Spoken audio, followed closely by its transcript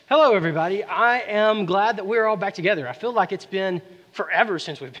Hello, everybody. I am glad that we're all back together. I feel like it's been forever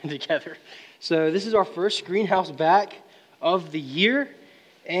since we've been together. So this is our first Greenhouse back of the year,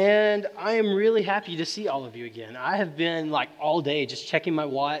 and I am really happy to see all of you again. I have been all day just checking my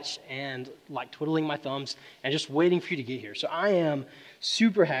watch and twiddling my thumbs and just waiting for you to get here. So I am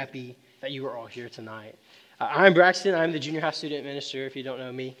super happy that you are all here tonight. I'm Braxton. I'm the junior high student minister, if you don't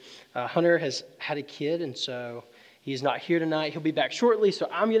know me. Hunter has had a kid, and so he's not here tonight. He'll be back shortly, so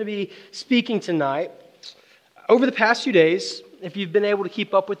I'm going to be speaking tonight. Over the past few days, if you've been able to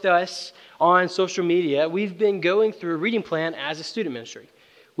keep up with us on social media, we've been going through a reading plan as a student ministry.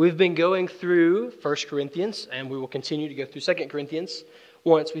 We've been going through 1 Corinthians, and we will continue to go through 2 Corinthians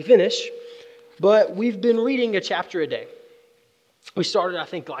once we finish. But we've been reading a chapter a day. We started, I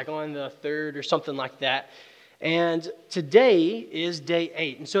think, on the 3rd or something like that. And today is day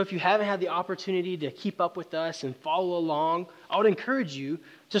 8. And so if you haven't had the opportunity to keep up with us and follow along, I would encourage you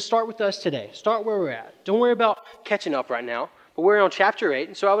to start with us today. Start where we're at. Don't worry about catching up right now, but we're on chapter 8.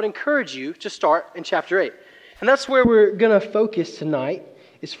 And so I would encourage you to start in chapter 8. And that's where we're going to focus tonight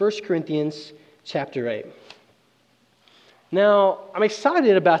is 1 Corinthians chapter 8. Now, I'm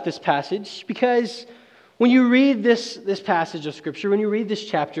excited about this passage because when you read this passage of Scripture, when you read this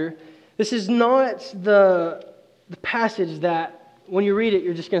chapter, this is not the passage that when you read it,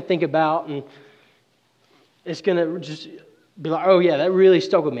 you're just going to think about and it's going to just be like, oh yeah, that really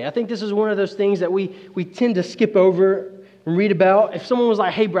stuck with me. I think this is one of those things that we tend to skip over and read about. If someone was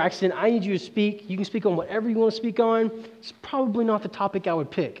like, hey Braxton, I need you to speak. You can speak on whatever you want to speak on. It's probably not the topic I would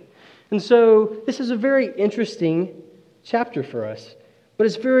pick. And so this is a very interesting chapter for us. But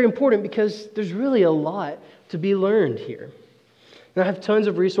it's very important because there's really a lot to be learned here. And I have tons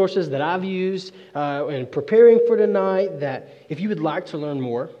of resources that I've used in preparing for tonight that if you would like to learn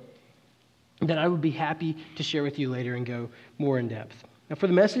more, that I would be happy to share with you later and go more in depth. Now for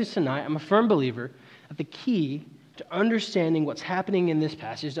the message tonight, I'm a firm believer that the key to understanding what's happening in this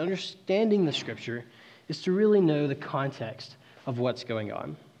passage, to understanding the Scripture, is to really know the context of what's going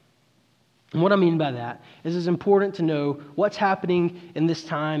on. And what I mean by that is it's important to know what's happening in this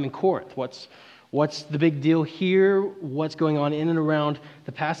time in Corinth. What's the big deal here? What's going on in and around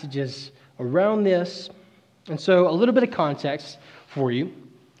the passages around this? And so a little bit of context for you.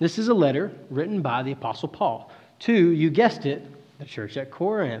 This is a letter written by the Apostle Paul to, you guessed it, the church at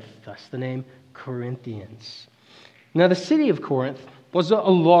Corinth, thus the name Corinthians. Now the city of Corinth was a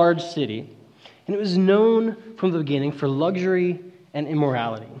large city, and it was known from the beginning for luxury and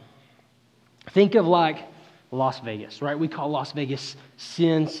immorality. Think of Las Vegas, right? We call Las Vegas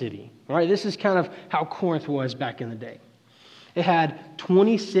Sin City, right? This is kind of how Corinth was back in the day. It had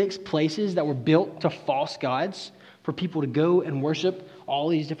 26 places that were built to false gods for people to go and worship all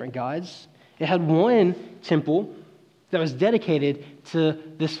these different gods. It had one temple that was dedicated to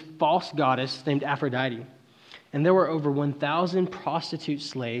this false goddess named Aphrodite. And there were over 1,000 prostitute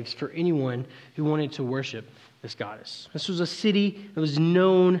slaves for anyone who wanted to worship this goddess. This was a city that was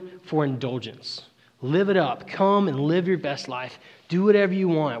known for indulgence. Live it up. Come and live your best life. Do whatever you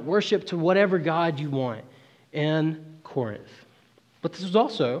want. Worship to whatever God you want in Corinth. But this was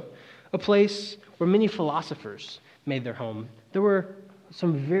also a place where many philosophers made their home. There were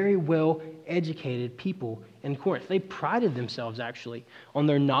some very well-educated people in Corinth. They prided themselves, actually, on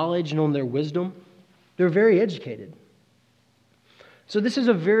their knowledge and on their wisdom. They were very educated. So this is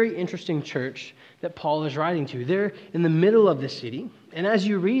a very interesting church that Paul is writing to. They're in the middle of the city. And as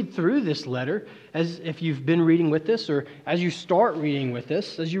you read through this letter, as if you've been reading with this, or as you start reading with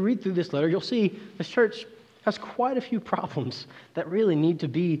this, as you read through this letter, you'll see this church has quite a few problems that really need to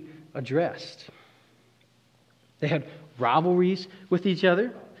be addressed. They had rivalries with each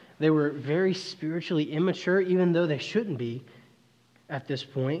other. They were very spiritually immature, even though they shouldn't be at this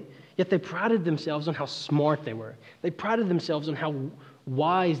point. Yet they prided themselves on how smart they were. They prided themselves on how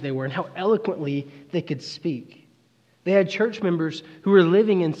wise they were and how eloquently they could speak. They had church members who were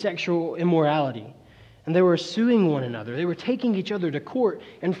living in sexual immorality, and they were suing one another. They were taking each other to court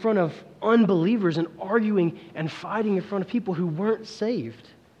in front of unbelievers and arguing and fighting in front of people who weren't saved.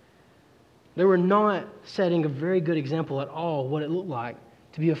 They were not setting a very good example at all what it looked like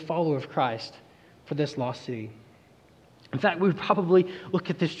to be a follower of Christ for this lost city. In fact, we would probably look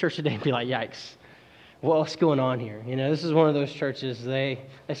at this church today and be like, yikes, what's going on here? You know, this is one of those churches, they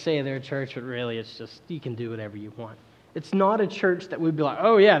say they're a church, but really it's just, you can do whatever you want. It's not a church that we'd be like,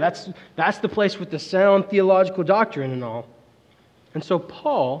 oh yeah, that's the place with the sound theological doctrine and all. And so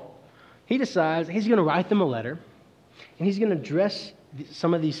Paul, he decides he's going to write them a letter, and he's going to address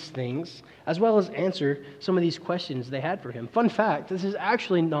some of these things, as well as answer some of these questions they had for him. Fun fact, this is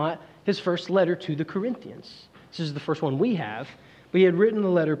actually not his first letter to the Corinthians. This is the first one we have, But he had written the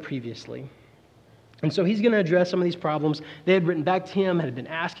letter previously. And so he's going to address some of these problems. They had written back to him, had been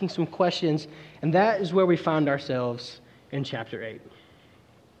asking some questions, and that is where we find ourselves in chapter 8.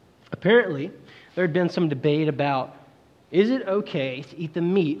 Apparently, there had been some debate about, is it okay to eat the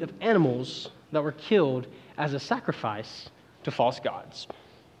meat of animals that were killed as a sacrifice to false gods?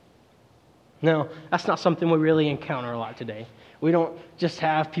 Now, that's not something we really encounter a lot today. We don't just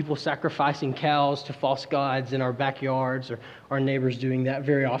have people sacrificing cows to false gods in our backyards or our neighbors doing that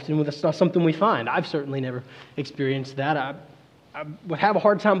very often. Well, that's not something we find. I've certainly never experienced that. I would have a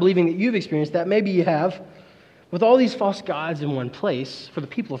hard time believing that you've experienced that. Maybe you have. With all these false gods in one place, for the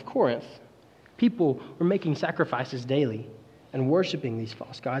people of Corinth, people were making sacrifices daily and worshiping these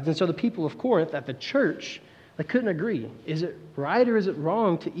false gods. And so the people of Corinth at the church, they couldn't agree. Is it right or is it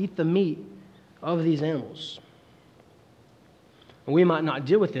wrong to eat the meat of these animals? We might not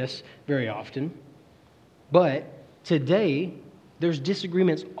deal with this very often, but today there's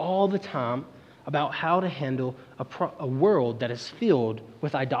disagreements all the time about how to handle a world that is filled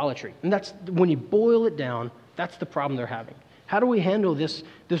with idolatry. And that's, when you boil it down, that's the problem they're having. How do we handle this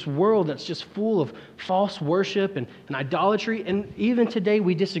world that's just full of false worship and idolatry? And even today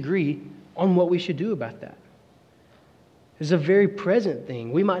we disagree on what we should do about that. It's a very present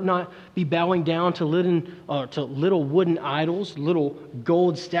thing. We might not be bowing down to little wooden idols, little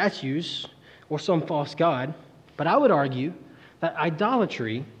gold statues, or some false god. But I would argue that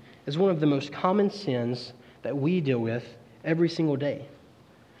idolatry is one of the most common sins that we deal with every single day.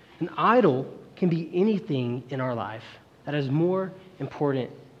 An idol can be anything in our life that is more important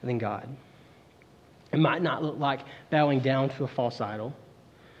than God. It might not look like bowing down to a false idol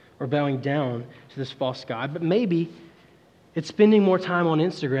or bowing down to this false god, but maybe it's spending more time on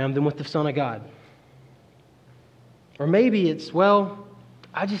Instagram than with the Son of God. Or maybe it's, well,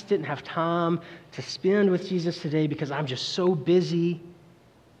 I just didn't have time to spend with Jesus today because I'm just so busy.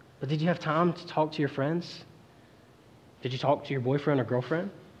 But did you have time to talk to your friends? Did you talk to your boyfriend or girlfriend?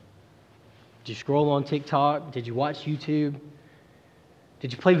 Did you scroll on TikTok? Did you watch YouTube?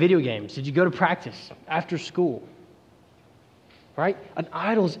 Did you play video games? Did you go to practice after school? Right? An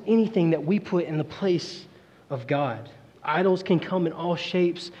idol is anything that we put in the place of God. Idols can come in all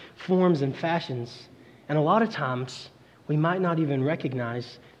shapes, forms, and fashions. And a lot of times, we might not even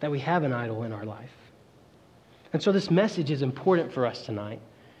recognize that we have an idol in our life. And so this message is important for us tonight,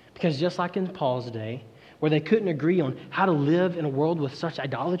 because just like in Paul's day, where they couldn't agree on how to live in a world with such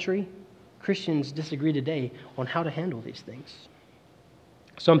idolatry, Christians disagree today on how to handle these things.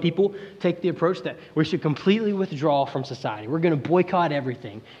 Some people take the approach that we should completely withdraw from society. We're going to boycott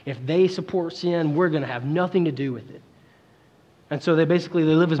everything. If they support sin, we're going to have nothing to do with it. And so they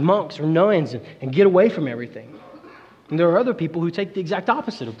live as monks or nuns and get away from everything. And there are other people who take the exact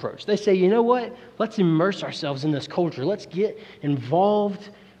opposite approach. They say, you know what? Let's immerse ourselves in this culture. Let's get involved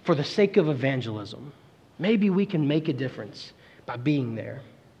for the sake of evangelism. Maybe we can make a difference by being there.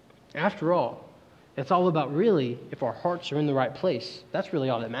 After all, it's all about really if our hearts are in the right place. That's really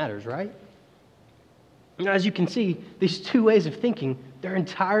all that matters, right? And as you can see, these two ways of thinking, they're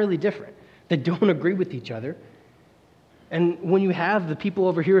entirely different. They don't agree with each other. And when you have the people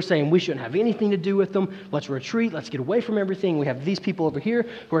over here saying we shouldn't have anything to do with them, let's retreat, let's get away from everything. We have these people over here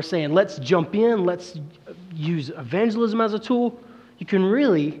who are saying let's jump in, let's use evangelism as a tool. You can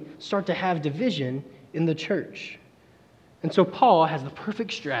really start to have division in the church. And so Paul has the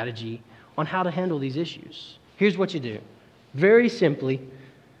perfect strategy on how to handle these issues. Here's what you do. Very simply,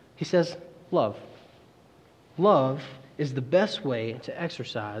 he says, love. Love is the best way to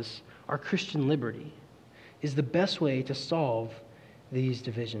exercise our Christian liberty, is the best way to solve these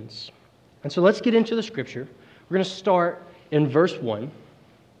divisions. And so let's get into the scripture. We're going to start in verse 1.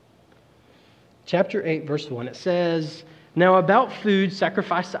 Chapter 8, verse 1. It says, "Now about food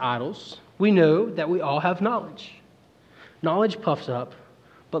sacrificed to idols, we know that we all have knowledge. Knowledge puffs up,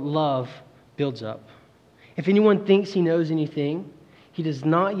 but love builds up. If anyone thinks he knows anything, he does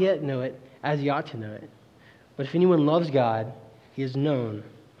not yet know it as he ought to know it. But if anyone loves God, he is known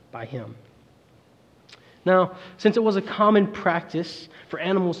by him." Now, since it was a common practice for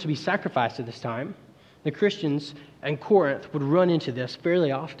animals to be sacrificed at this time, the Christians in Corinth would run into this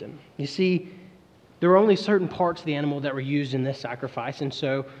fairly often. You see, there were only certain parts of the animal that were used in this sacrifice, and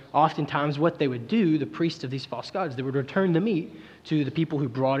so oftentimes what they would do, the priests of these false gods, they would return the meat to the people who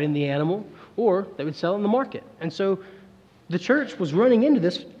brought in the animal, or they would sell it in the market. And so the church was running into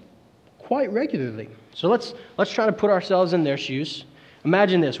this quite regularly. So let's try to put ourselves in their shoes.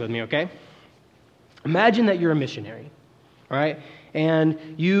 Imagine this with me, okay? Imagine that you're a missionary, all right? And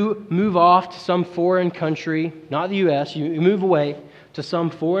you move off to some foreign country, not the U.S., you move away to some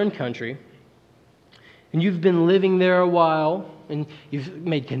foreign country, and you've been living there a while, and you've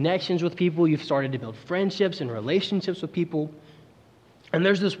made connections with people, you've started to build friendships and relationships with people, and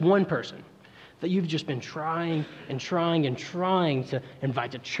there's this one person that you've just been trying to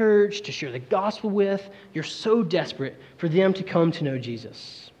invite to church, to share the gospel with. You're so desperate for them to come to know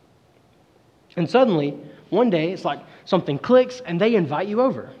Jesus. And suddenly, one day, it's like something clicks and they invite you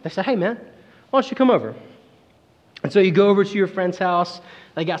over. They say, hey man, why don't you come over? And so you go over to your friend's house.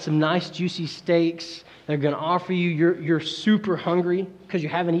 They got some nice juicy steaks. They're going to offer you. You're super hungry because you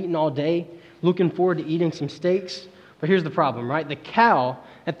haven't eaten all day, looking forward to eating some steaks. But here's the problem, right? The cow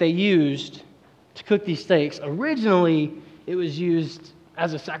that they used to cook these steaks, originally it was used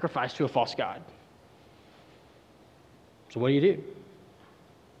as a sacrifice to a false god. So what do?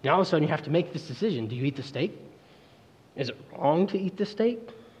 Now all of a sudden you have to make this decision. Do you eat the steak? Is it wrong to eat the steak?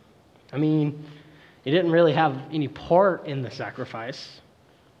 I mean, you didn't really have any part in the sacrifice.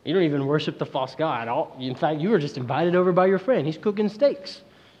 You don't even worship the false god. In fact, you were just invited over by your friend. He's cooking steaks.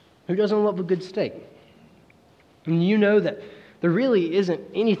 Who doesn't love a good steak? And you know that there really isn't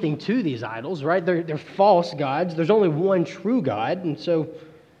anything to these idols, right? They're false gods. There's only one true God. And so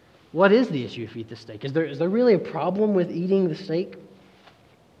what is the issue if you eat the steak? Is there really a problem with eating the steak?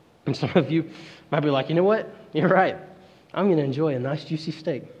 And some of you might be like, you know what? You're right. I'm going to enjoy a nice juicy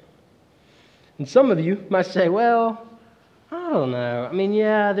steak. And some of you might say, well, I don't know. I mean,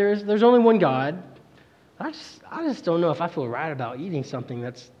 yeah, there's only one God. I just don't know if I feel right about eating something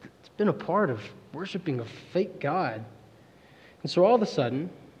that's been a part of worshiping a fake God. And so all of a sudden,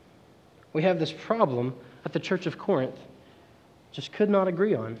 we have this problem that the church of Corinth just could not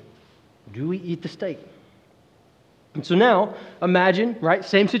agree on. Do we eat the steak? And so now, imagine, right,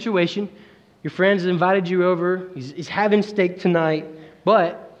 same situation. Your friend's invited you over. He's having steak tonight,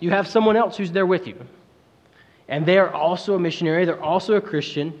 but you have someone else who's there with you. And they're also a missionary. They're also a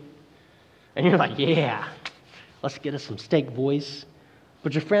Christian. And you're like, yeah, let's get us some steak, boys.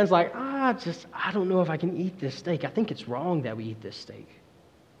 But your friend's like, I don't know if I can eat this steak. I think it's wrong that we eat this steak.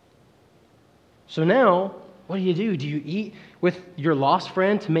 So now, what do? Do you eat with your lost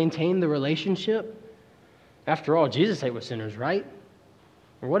friend to maintain the relationship? After all, Jesus ate with sinners, right?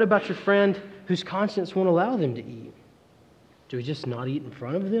 Or what about your friend whose conscience won't allow them to eat? Do we just not eat in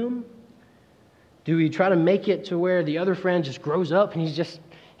front of them? Do we try to make it to where the other friend just grows up and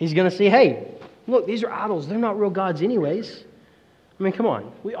he's going to say, hey, look, these are idols. They're not real gods anyways. I mean, come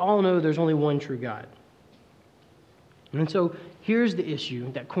on. We all know there's only one true God. And so here's the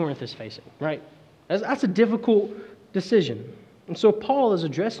issue that Corinth is facing, right? That's a difficult decision. And so Paul is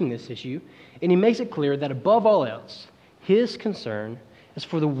addressing this issue, and he makes it clear that above all else, his concern is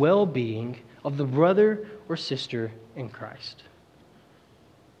for the well-being of the brother or sister in Christ.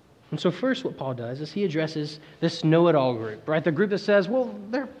 And so first what Paul does is he addresses this know-it-all group, right? The group that says, well,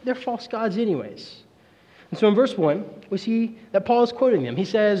 they're false gods anyways. And so in verse 1, we see that Paul is quoting them. He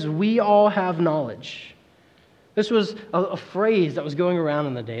says, we all have knowledge. This was a phrase that was going around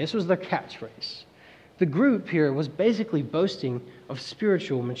in the day. This was their catchphrase. The group here was basically boasting of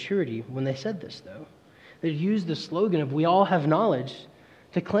spiritual maturity when they said this, though. They used the slogan of we all have knowledge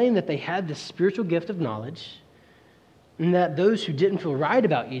to claim that they had this spiritual gift of knowledge and that those who didn't feel right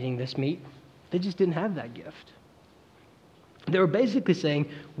about eating this meat, they just didn't have that gift. They were basically saying,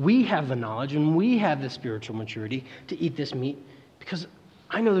 we have the knowledge and we have the spiritual maturity to eat this meat because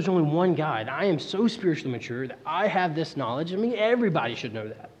I know there's only one God. I am so spiritually mature that I have this knowledge. I mean, everybody should know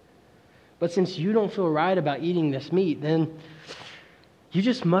that. But since you don't feel right about eating this meat, then you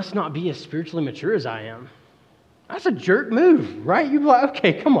just must not be as spiritually mature as I am. That's a jerk move, right? You'd be like,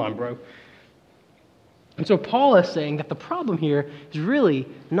 okay, come on, bro. And so Paul is saying that the problem here is really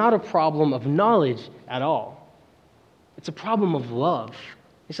not a problem of knowledge at all. It's a problem of love.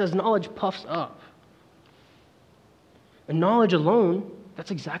 He says knowledge puffs up. And knowledge alone,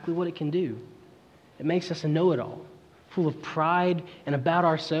 that's exactly what it can do. It makes us a know-it-all, full of pride and about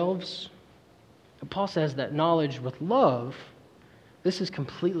ourselves. And Paul says that knowledge with love, this is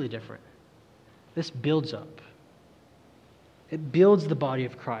completely different. This builds up. It builds the body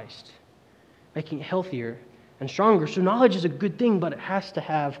of Christ, making it healthier and stronger. So knowledge is a good thing, but it has to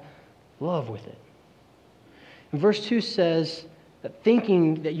have love with it. And verse 2 says that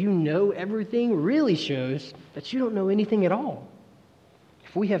thinking that you know everything really shows that you don't know anything at all.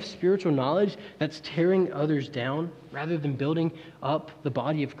 If we have spiritual knowledge that's tearing others down rather than building up the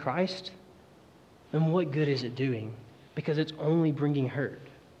body of Christ, then what good is it doing? Because it's only bringing hurt.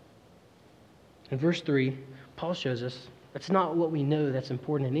 In verse 3, Paul shows us that's not what we know that's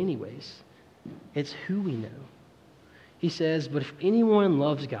important in any ways. It's who we know. He says, but if anyone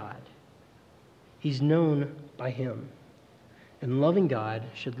loves God, he's known by him. And loving God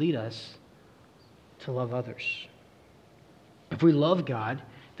should lead us to love others. If we love God,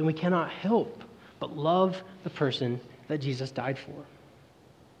 then we cannot help but love the person that Jesus died for.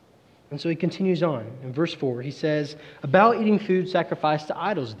 And so he continues on. In verse 4, he says, about eating food sacrificed to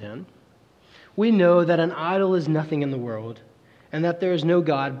idols then, we know that an idol is nothing in the world, and that there is no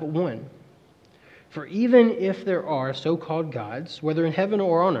God but one. For even if there are so-called gods, whether in heaven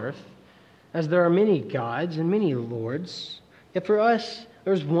or on earth, as there are many gods and many lords, yet for us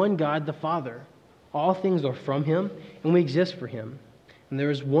there is one God, the Father. All things are from him, and we exist for him. And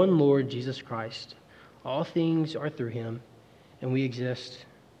there is one Lord, Jesus Christ. All things are through him, and we exist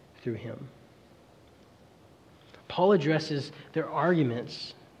through him. Paul addresses their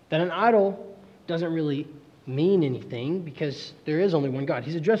arguments that an idol doesn't really mean anything because there is only one God.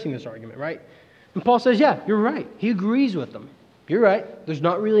 He's addressing this argument, right? And Paul says, yeah, you're right. He agrees with them. You're right. There's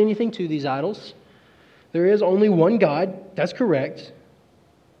not really anything to these idols. There is only one God. That's correct.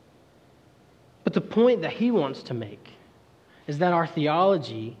 But the point that he wants to make is that our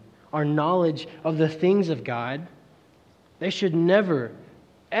theology, our knowledge of the things of God, they should never,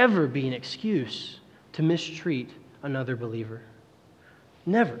 ever be an excuse to mistreat another believer.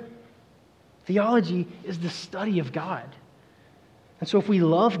 Never. Theology is the study of God. And so if we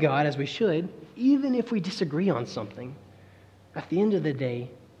love God as we should, even if we disagree on something, at the end of the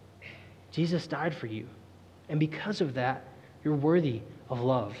day, Jesus died for you. And because of that, you're worthy of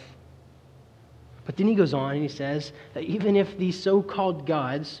love. But then he goes on and he says that even if these so-called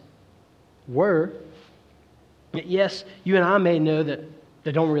gods were, yes, you and I may know that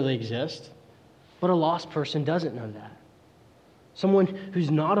they don't really exist, but a lost person doesn't know that. Someone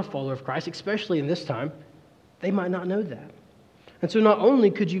who's not a follower of Christ, especially in this time, they might not know that. And so not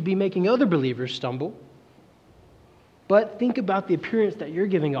only could you be making other believers stumble, but think about the appearance that you're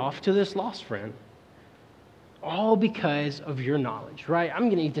giving off to this lost friend. All because of your knowledge, right? I'm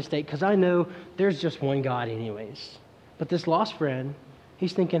going to eat this steak because I know there's just one God anyways. But this lost friend,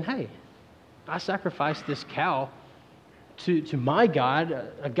 he's thinking, hey, I sacrificed this cow to my God,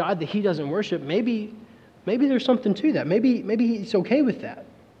 a God that he doesn't worship. Maybe there's something to that. Maybe he's okay with that.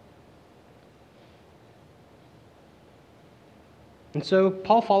 And so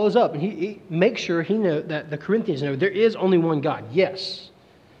Paul follows up and he makes sure that the Corinthians know there is only one God. Yes,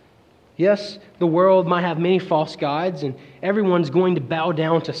 the world might have many false gods, and everyone's going to bow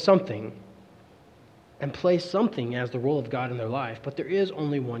down to something and place something as the role of God in their life, but there is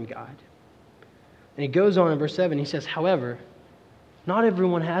only one God. And he goes on in verse 7, he says, however, not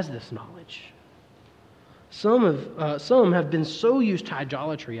everyone has this knowledge. Some have been so used to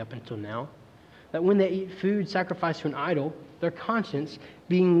idolatry up until now that when they eat food sacrificed to an idol, their conscience,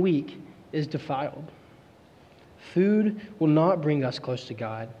 being weak, is defiled. Food will not bring us close to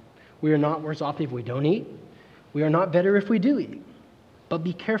God. We are not worse off if we don't eat. We are not better if we do eat. But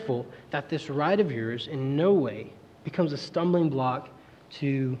be careful that this right of yours in no way becomes a stumbling block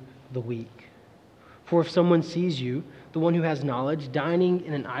to the weak. For if someone sees you, the one who has knowledge, dining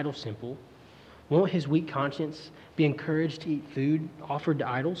in an idol temple, won't his weak conscience be encouraged to eat food offered to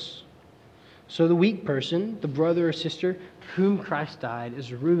idols? So the weak person, the brother or sister for whom Christ died,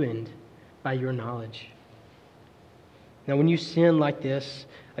 is ruined by your knowledge. Now, when you sin like this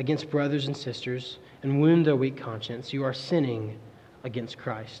against brothers and sisters and wound their weak conscience, you are sinning against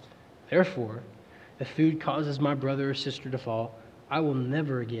Christ. Therefore, if food causes my brother or sister to fall, I will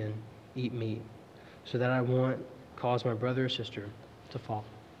never again eat meat, so that I won't cause my brother or sister to fall.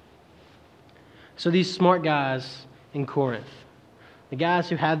 So these smart guys in Corinth, the guys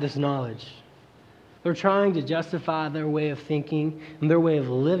who had this knowledge, they're trying to justify their way of thinking and their way of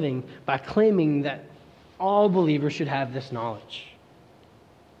living by claiming that all believers should have this knowledge.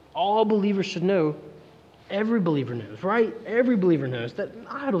 All believers should know. Every believer knows, right? Every believer knows that an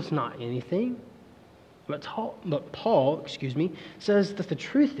idol's not anything. But Paul, says that the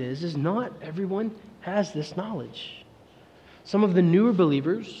truth is not everyone has this knowledge. Some of the newer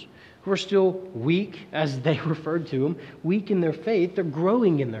believers who are still weak, as they referred to them, weak in their faith, they're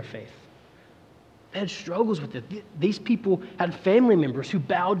growing in their faith. They had struggles with it. These people had family members who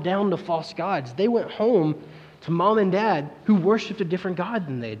bowed down to false gods. They went home to mom and dad who worshipped a different God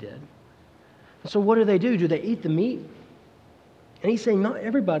than they did. And so what do? Do they eat the meat? And he's saying not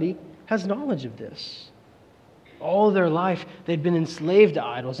everybody has knowledge of this. All their life they'd been enslaved to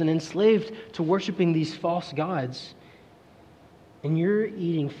idols and enslaved to worshiping these false gods. And you're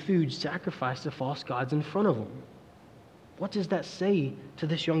eating food sacrificed to false gods in front of them. What does that say to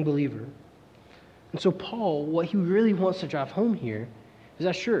this young believer? And so Paul, what he really wants to drive home here is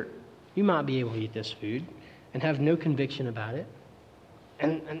that sure, you might be able to eat this food and have no conviction about it.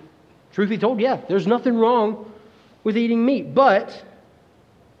 And truth be told, yeah, there's nothing wrong with eating meat, but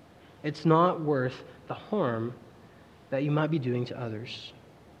it's not worth the harm that you might be doing to others,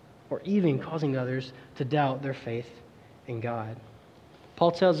 or even causing others to doubt their faith in God.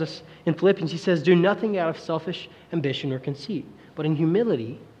 Paul tells us in Philippians, he says, "Do nothing out of selfish ambition or conceit, but in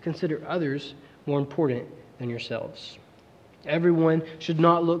humility consider others more important than yourselves. Everyone should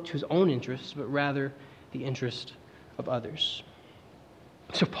not look to his own interests, but rather the interest of others."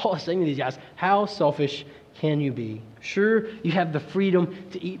 So Paul is saying to these guys, how selfish can you be? Sure, you have the freedom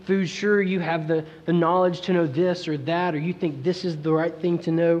to eat food. Sure, you have the knowledge to know this or that, or you think this is the right thing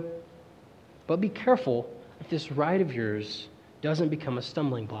to know. But be careful if this right of yours doesn't become a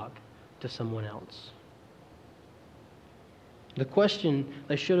stumbling block to someone else. The question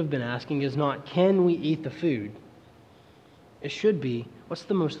they should have been asking is not, can we eat the food? It should be, what's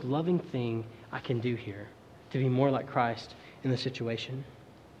the most loving thing I can do here to be more like Christ in the situation?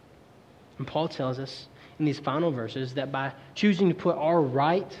 And Paul tells us in these final verses that by choosing to put our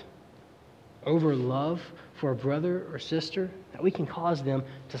right over love for a brother or sister, that we can cause them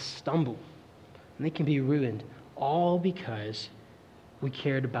to stumble and they can be ruined, all because we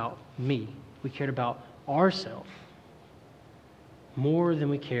cared about me. We cared about ourselves more than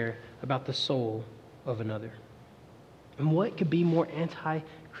we care about the soul of another. And what could be more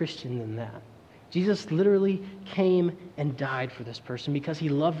anti-Christian than that? Jesus literally came and died for this person because he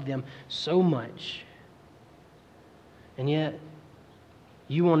loved them so much. And yet,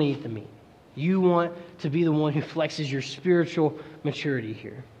 you want to eat the meat. You want to be the one who flexes your spiritual maturity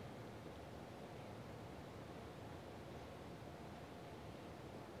here.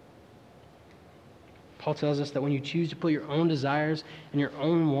 Paul tells us that when you choose to put your own desires and your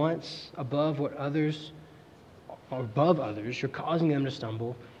own wants above others, you're causing them to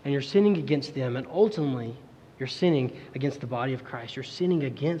stumble, and you're sinning against them, and ultimately, you're sinning against the body of Christ. You're sinning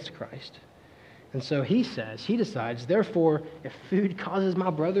against Christ. And so he decides, therefore, if food causes my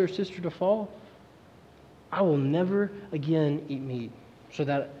brother or sister to fall, I will never again eat meat, so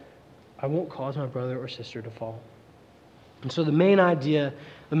that I won't cause my brother or sister to fall. And so the main idea,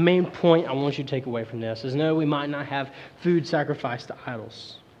 the main point I want you to take away from this is, no, we might not have food sacrificed to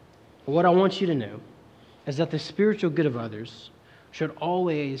idols. But what I want you to know is that the spiritual good of others should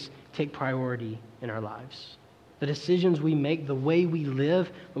always take priority in our lives. The decisions we make, the way we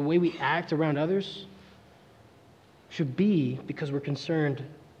live, the way we act around others should be because we're concerned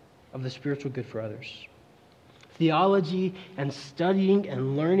of the spiritual good for others. Theology and studying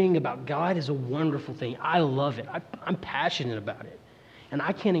and learning about God is a wonderful thing. I love it. I'm passionate about it. And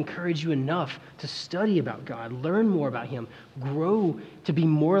I can't encourage you enough to study about God, learn more about Him, grow to be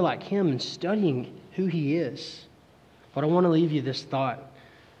more like Him in studying who He is. But I want to leave you this thought,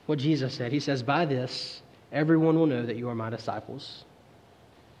 what Jesus said. He says, "By this, everyone will know that you are my disciples,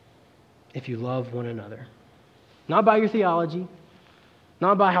 if you love one another." Not by your theology,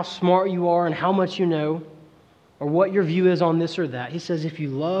 not by how smart you are and how much you know, or what your view is on this or that. He says, if you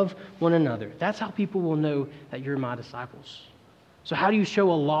love one another, that's how people will know that you're my disciples. So how do you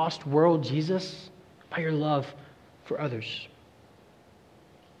show a lost world Jesus? By your love for others.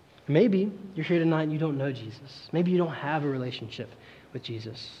 Maybe you're here tonight and you don't know Jesus. Maybe you don't have a relationship with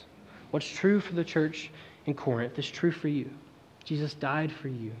Jesus. What's true for the church in Corinth is true for you. Jesus died for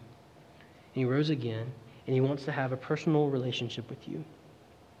you. And He rose again, and He wants to have a personal relationship with you.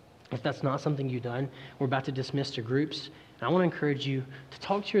 If that's not something you've done, we're about to dismiss to groups. And I want to encourage you to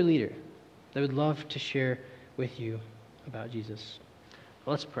talk to your leader. They would love to share with you about Jesus.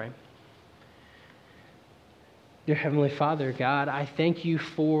 Let's pray. Dear Heavenly Father, God, I thank you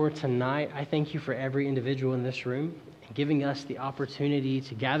for tonight. I thank you for every individual in this room and giving us the opportunity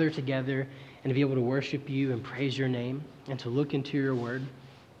to gather together and to be able to worship you and praise your name and to look into your word.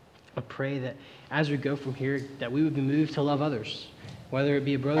 I pray that as we go from here, that we would be moved to love others, whether it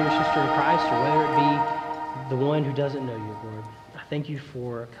be a brother or sister in Christ or whether it be the one who doesn't know you, Lord. I thank you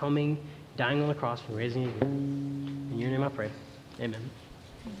for coming, dying on the cross, and raising again. In your name I pray. Amen.